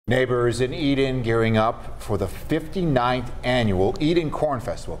Neighbors in Eden gearing up for the 59th annual Eden Corn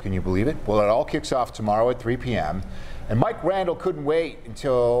Festival. Can you believe it? Well, it all kicks off tomorrow at 3 p.m. And Mike Randall couldn't wait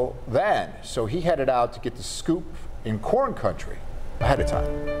until then, so he headed out to get the scoop in corn country ahead of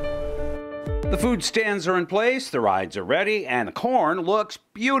time. The food stands are in place, the rides are ready, and the corn looks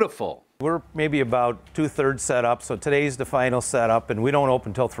beautiful. We're maybe about 2/3 set up, so today's the final setup, and we don't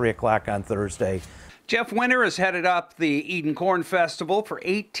open until 3 o'clock on Thursday. Jeff Winter has headed up the Eden Corn Festival for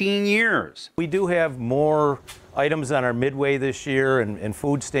 18 years. We do have more items on our midway this year, and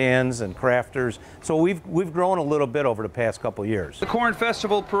food stands and crafters, so we've grown a little bit over the past couple years. The Corn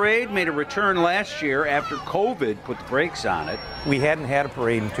Festival Parade made a return last year after COVID put the brakes on it. We hadn't had a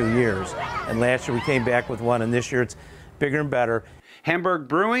parade in 2 years, and last year we came back with one, and this year it's bigger and better. Hamburg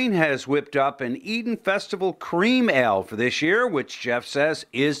Brewing has whipped up an Eden Festival Cream Ale for this year, which Jeff says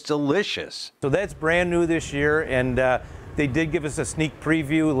is delicious. So that's brand new this year, and they did give us a sneak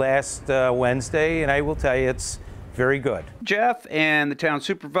preview last Wednesday, and I will tell you it's very good. Jeff and the town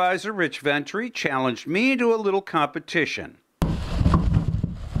supervisor, Rich Ventry, challenged me to a little competition.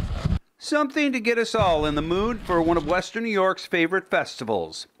 Something to get us all in the mood for one of Western New York's favorite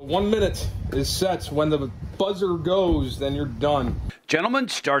festivals. 1 minute is set. When the buzzer goes, then you're done. Gentlemen,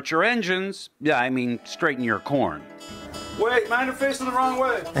 start your engines. Yeah, I mean, straighten your corn. Wait, mind you're facing the wrong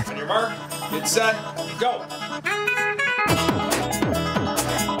way. On your mark, get set, go.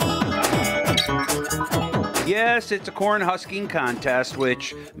 Yes, it's a corn husking contest,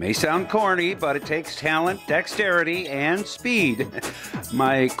 which may sound corny, but it takes talent, dexterity, and speed.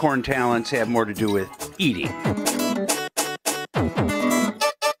 My corn talents have more to do with eating.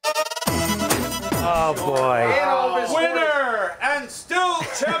 Oh boy. Winner and still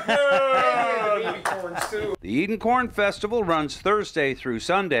champion! The Eden Corn Festival runs Thursday through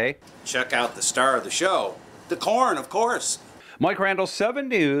Sunday. Check out the star of the show, the corn, of course. Mike Randall, 7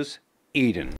 News, Eden.